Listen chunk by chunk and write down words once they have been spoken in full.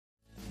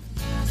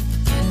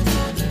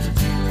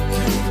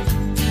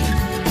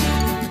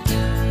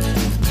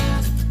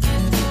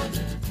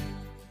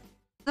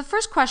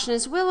first question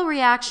is, will a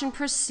reaction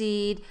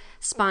proceed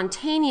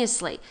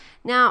spontaneously?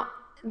 Now,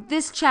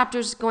 this chapter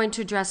is going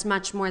to address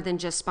much more than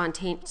just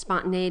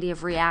spontaneity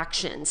of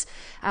reactions.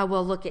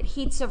 We'll look at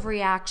heats of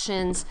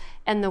reactions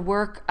and the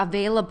work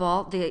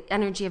available, the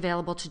energy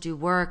available to do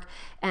work,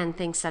 and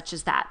things such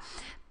as that.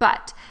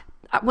 But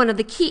one of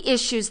the key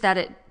issues that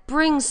it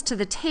brings to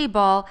the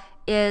table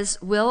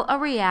is, will a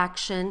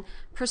reaction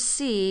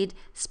proceed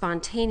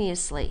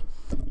spontaneously?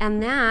 And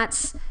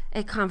that's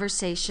a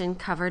conversation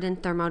covered in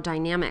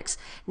thermodynamics.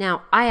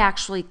 Now, I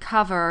actually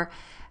cover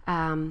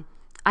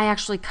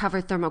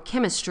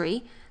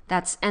thermochemistry,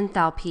 that's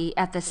enthalpy,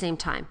 at the same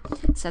time.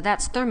 So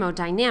that's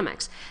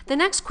thermodynamics. The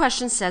next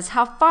question says,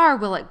 how far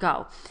will it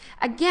go?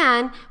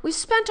 Again, we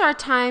spent our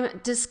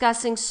time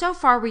discussing so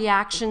far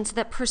reactions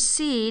that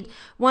proceed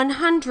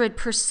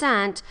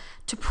 100%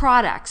 to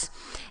products.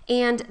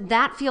 And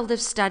that field of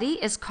study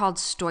is called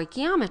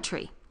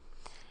stoichiometry.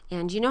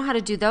 And you know how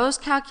to do those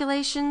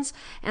calculations,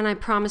 and I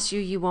promise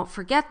you won't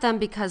forget them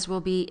because we'll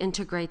be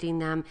integrating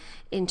them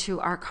into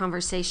our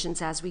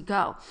conversations as we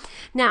go.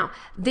 Now,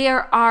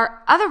 there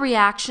are other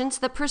reactions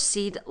that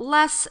proceed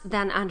less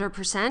than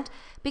 100%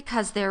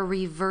 because they're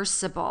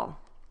reversible.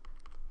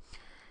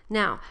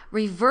 Now,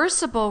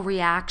 reversible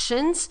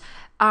reactions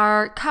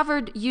are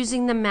covered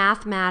using the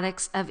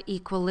mathematics of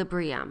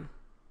equilibrium.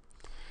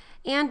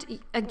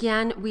 And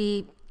again,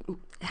 we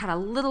had a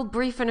little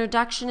brief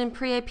introduction in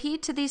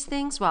pre-AP to these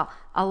things. Well,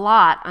 a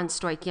lot on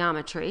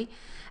stoichiometry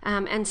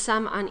and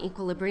some on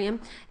equilibrium.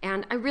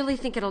 And I really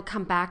think it'll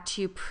come back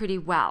to you pretty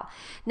well.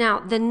 Now,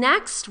 the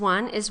next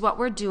one is what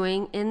we're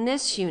doing in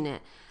this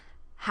unit.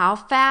 How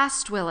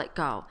fast will it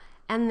go?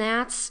 And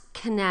that's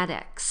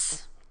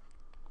kinetics.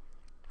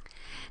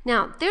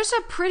 Now, there's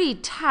a pretty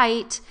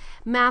tight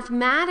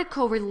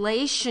mathematical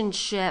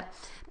relationship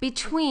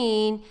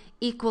between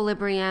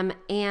equilibrium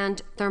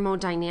and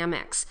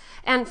thermodynamics.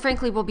 And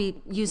frankly, we'll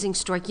be using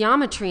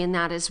stoichiometry in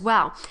that as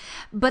well.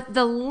 But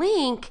the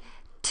link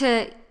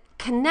to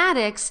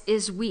kinetics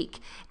is weak.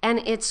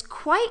 And it's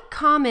quite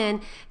common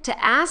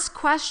to ask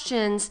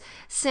questions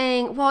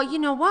saying, well, you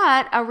know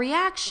what? A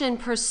reaction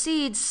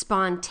proceeds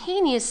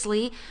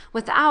spontaneously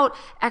without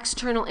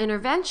external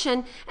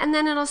intervention. And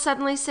then it'll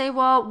suddenly say,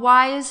 well,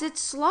 why is it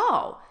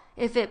slow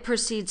if it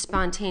proceeds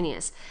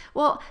spontaneous?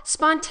 Well,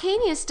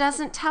 spontaneous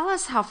doesn't tell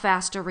us how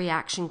fast a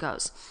reaction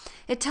goes.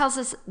 It tells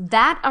us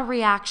that a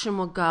reaction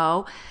will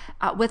go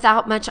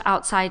without much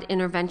outside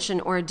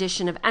intervention or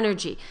addition of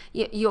energy.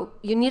 You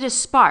need a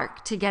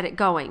spark to get it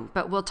going,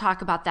 but we'll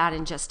talk about that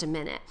in just a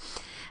minute.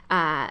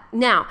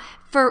 Now,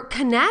 for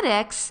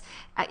kinetics,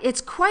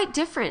 it's quite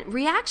different.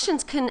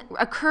 Reactions can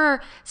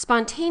occur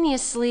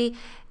spontaneously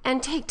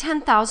and take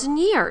 10,000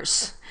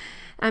 years.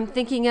 I'm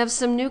thinking of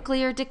some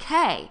nuclear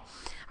decay.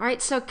 All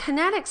right, so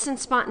kinetics and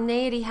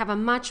spontaneity have a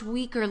much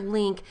weaker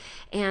link,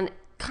 and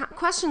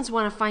questions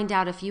want to find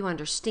out if you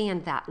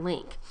understand that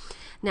link.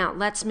 Now,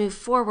 let's move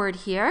forward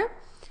here,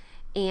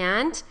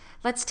 and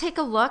let's take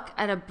a look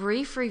at a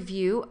brief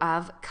review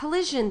of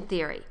collision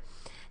theory.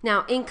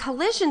 Now, in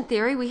collision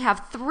theory, we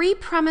have three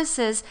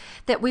premises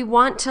that we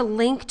want to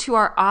link to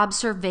our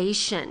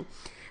observation.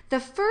 The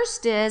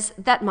first is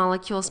that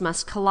molecules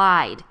must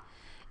collide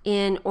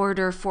in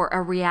order for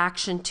a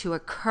reaction to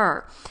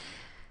occur.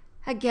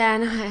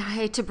 Again, I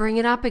hate to bring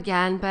it up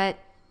again, but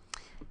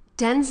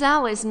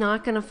Denzel is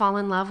not going to fall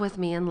in love with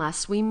me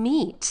unless we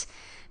meet.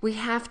 We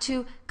have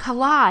to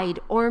collide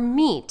or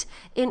meet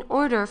in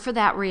order for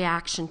that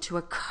reaction to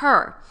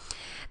occur.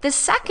 The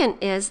second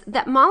is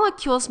that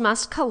molecules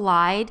must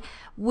collide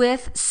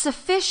with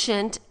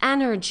sufficient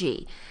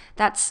energy.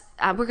 That's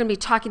we're going to be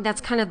talking, that's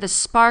kind of the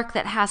spark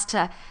that has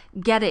to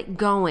get it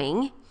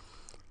going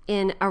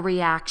in a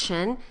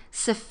reaction,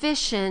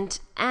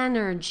 sufficient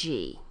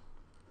energy.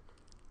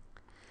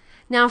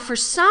 Now, for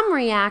some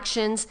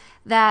reactions,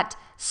 that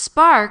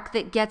spark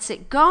that gets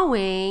it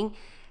going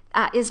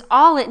is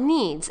all it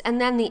needs, and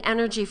then the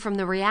energy from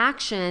the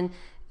reaction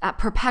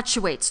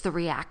perpetuates the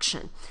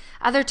reaction.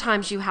 Other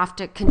times you have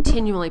to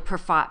continually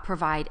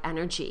provide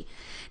energy.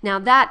 Now,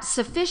 that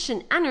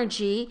sufficient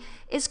energy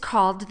is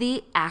called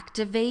the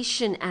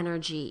activation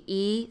energy.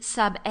 E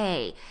sub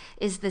A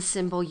is the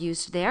symbol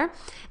used there,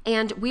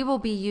 and we will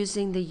be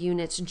using the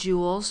units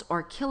joules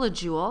or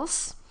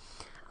kilojoules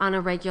on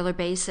a regular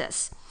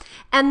basis.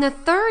 And the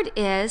third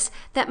is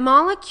that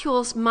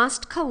molecules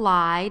must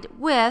collide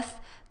with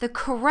the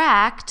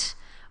correct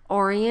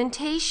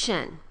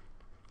orientation.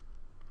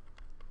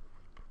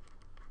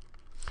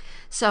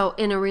 So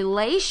in a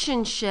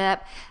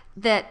relationship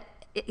that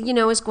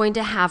is going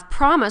to have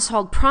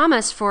hold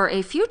promise for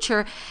a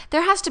future,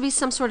 there has to be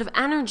some sort of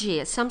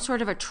energy, some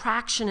sort of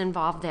attraction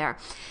involved there.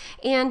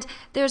 And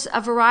there's a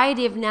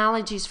variety of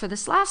analogies for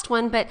this last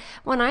one, but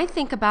one I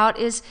think about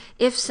is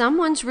if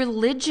someone's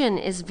religion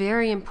is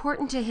very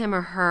important to him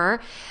or her,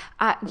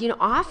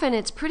 often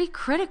it's pretty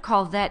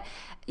critical that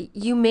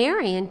you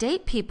marry and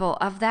date people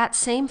of that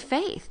same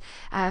faith.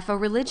 If a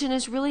religion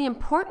is really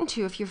important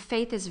to you, if your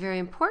faith is very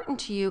important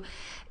to you,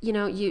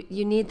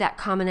 you need that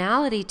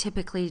commonality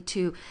typically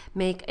to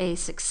make a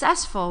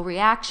successful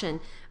reaction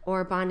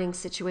or bonding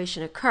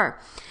situation occur.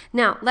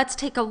 Now, let's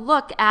take a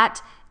look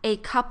at a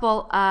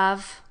couple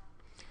of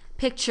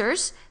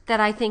pictures that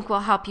I think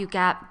will help you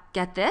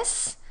get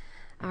this.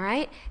 All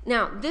right.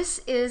 Now, this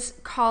is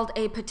called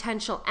a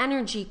potential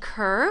energy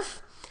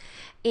curve,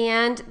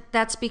 and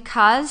that's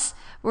because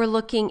we're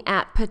looking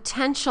at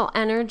potential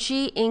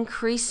energy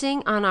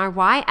increasing on our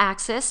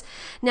y-axis.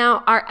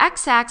 Now, our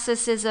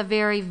x-axis is a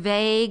very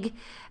vague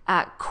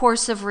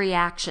course of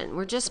reaction.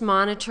 We're just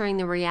monitoring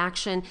the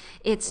reaction.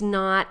 It's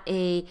not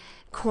a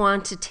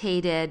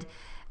quantitated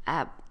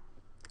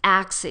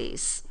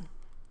axis,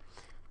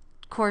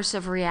 course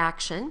of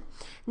reaction.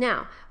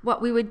 Now,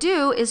 what we would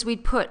do is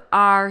we'd put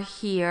R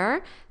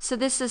here. So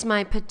this is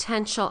my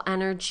potential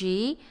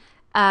energy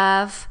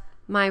of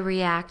my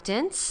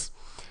reactants.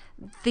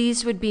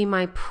 These would be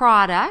my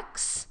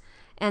products.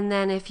 And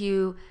then if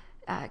you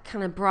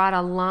kind of brought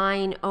a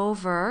line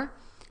over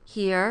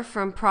here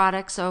from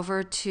products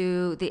over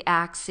to the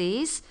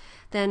axes,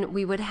 then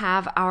we would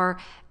have our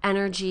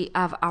energy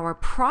of our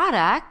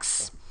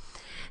products.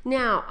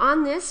 Now,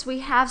 on this, we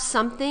have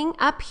something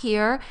up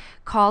here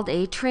called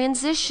a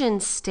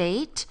transition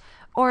state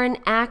or an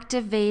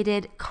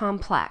activated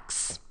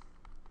complex.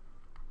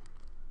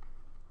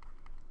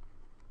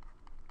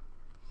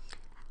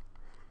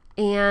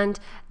 And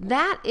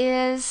that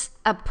is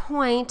a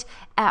point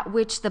at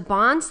which the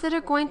bonds that are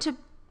going to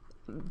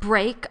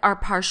break are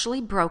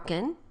partially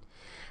broken.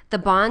 The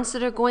bonds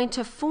that are going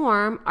to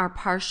form are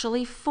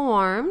partially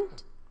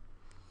formed.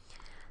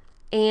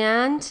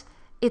 And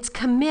it's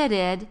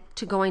committed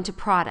to going to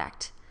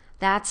product.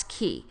 That's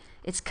key.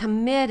 It's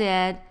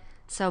committed,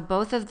 so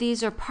both of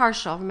these are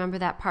partial. Remember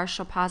that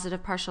partial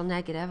positive, partial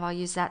negative. I'll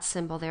use that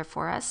symbol there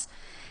for us.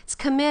 It's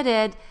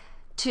committed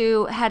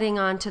to heading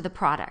on to the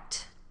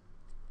product.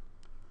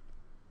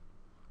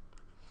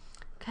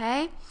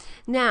 Okay?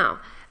 Now,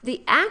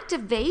 the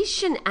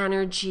activation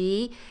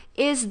energy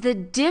is the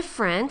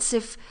difference.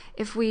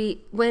 If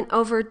we went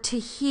over to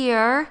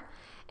here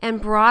and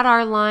brought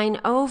our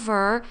line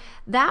over,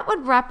 that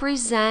would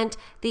represent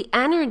the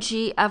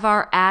energy of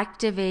our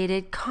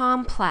activated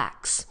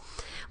complex.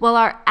 Well,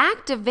 our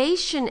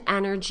activation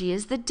energy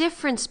is the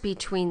difference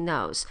between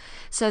those.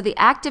 So the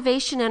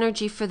activation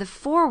energy for the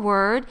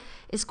forward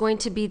is going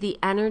to be the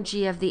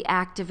energy of the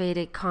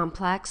activated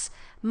complex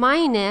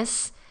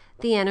minus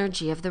the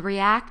energy of the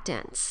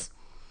reactants.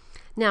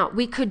 Now,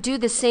 we could do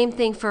the same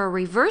thing for a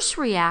reverse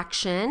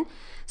reaction.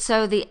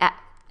 So the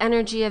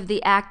energy of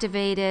the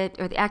activated,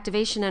 or the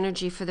activation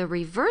energy for the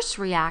reverse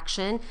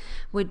reaction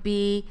would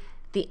be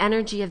the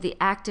energy of the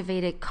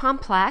activated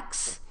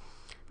complex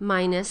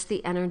minus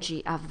the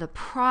energy of the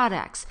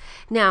products.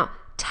 Now,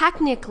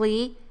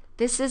 technically,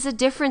 this is a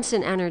difference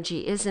in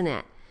energy, isn't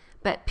it?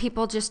 But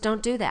people just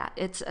don't do that.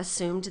 It's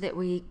assumed that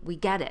we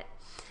get it.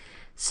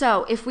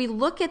 So if we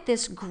look at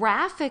this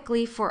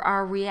graphically for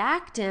our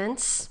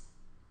reactants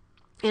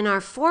in our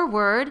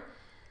forward,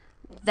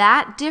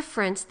 that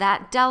difference,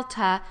 that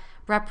delta,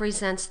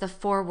 represents the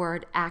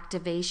forward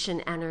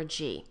activation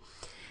energy.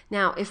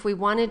 Now, if we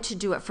wanted to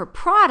do it for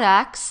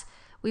products,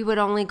 we would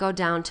only go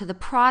down to the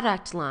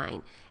product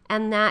line,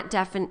 and that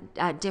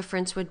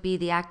difference would be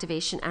the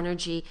activation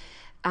energy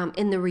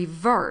in the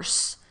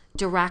reverse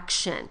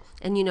direction.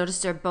 And you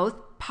notice they're both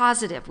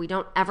positive. We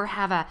don't ever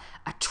have a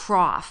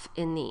trough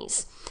in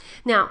these.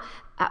 Now,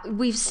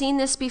 we've seen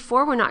this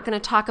before. We're not going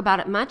to talk about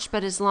it much,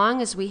 but as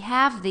long as we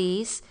have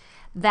these,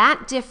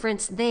 that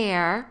difference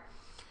there,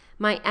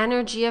 my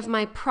energy of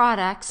my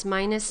products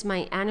minus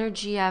my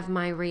energy of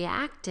my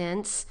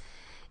reactants,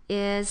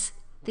 is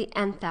the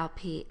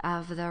enthalpy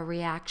of the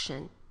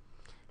reaction,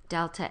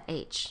 delta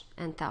H,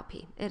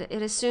 enthalpy.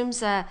 It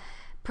assumes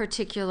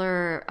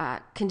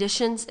particular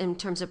conditions in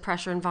terms of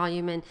pressure and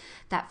volume and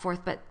that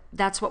forth, but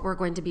that's what we're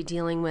going to be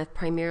dealing with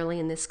primarily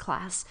in this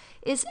class,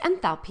 is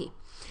enthalpy.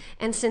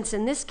 And since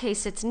in this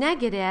case it's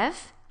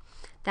negative,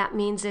 that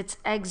means it's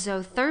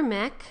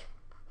exothermic.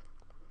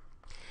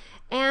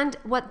 And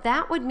what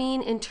that would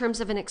mean in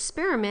terms of an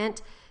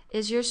experiment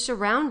is your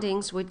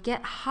surroundings would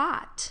get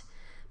hot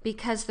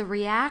because the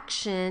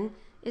reaction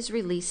is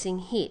releasing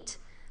heat.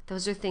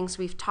 Those are things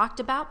we've talked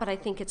about, but I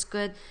think it's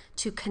good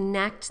to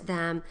connect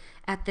them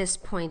at this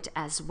point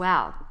as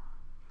well.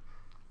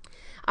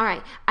 All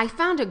right, I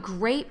found a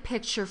great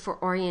picture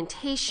for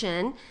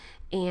orientation,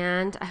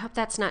 and I hope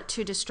that's not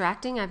too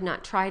distracting. I've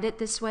not tried it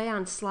this way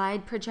on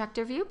slide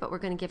projector view, but we're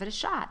going to give it a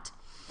shot.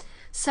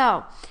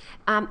 So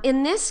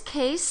in this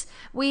case,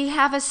 we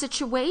have a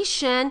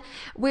situation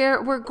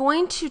where we're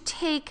going to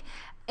take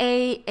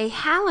a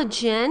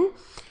halogen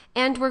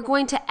and we're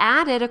going to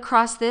add it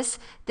across this.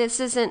 This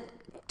isn't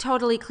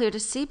totally clear to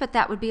see, but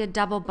that would be a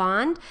double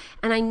bond.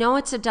 And I know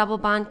it's a double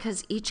bond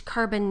because each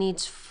carbon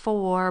needs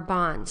 4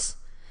 bonds.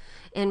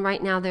 And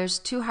right now there's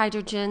 2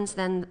 hydrogens,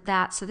 then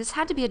that. So this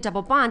had to be a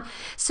double bond.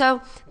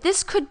 So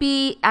this could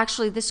be,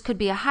 actually this could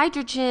be a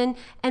hydrogen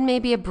and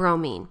maybe a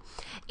bromine.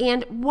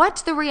 And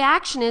what the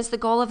reaction is, the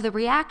goal of the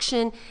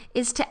reaction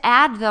is to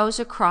add those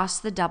across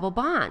the double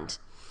bond.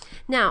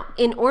 Now,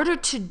 in order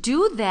to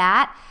do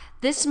that,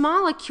 this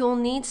molecule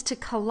needs to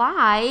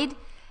collide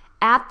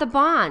at the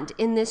bond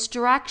in this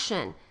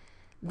direction.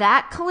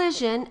 That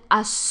collision,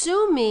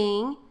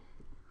 assuming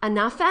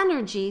enough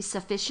energy,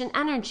 sufficient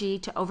energy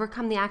to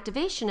overcome the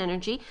activation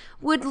energy,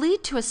 would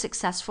lead to a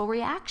successful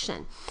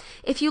reaction.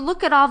 If you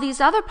look at all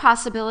these other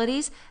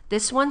possibilities,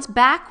 this one's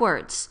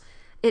backwards.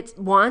 It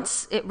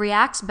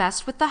reacts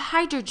best with the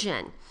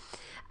hydrogen.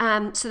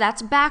 So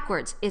that's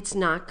backwards. It's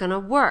not going to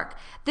work.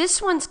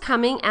 This one's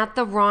coming at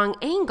the wrong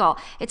angle.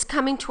 It's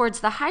coming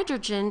towards the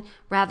hydrogen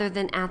rather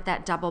than at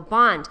that double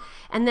bond.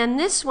 And then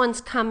this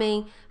one's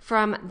coming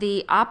from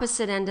the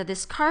opposite end of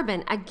this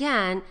carbon,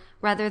 again,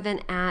 rather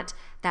than at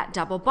that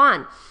double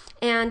bond.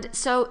 And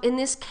so in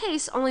this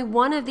case, only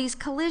one of these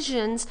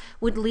collisions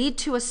would lead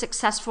to a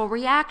successful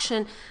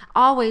reaction,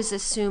 always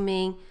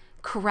assuming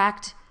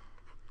correct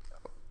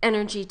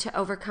energy to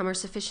overcome, or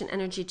sufficient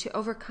energy to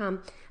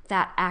overcome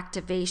that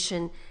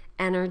activation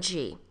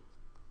energy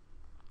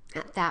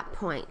at that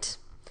point.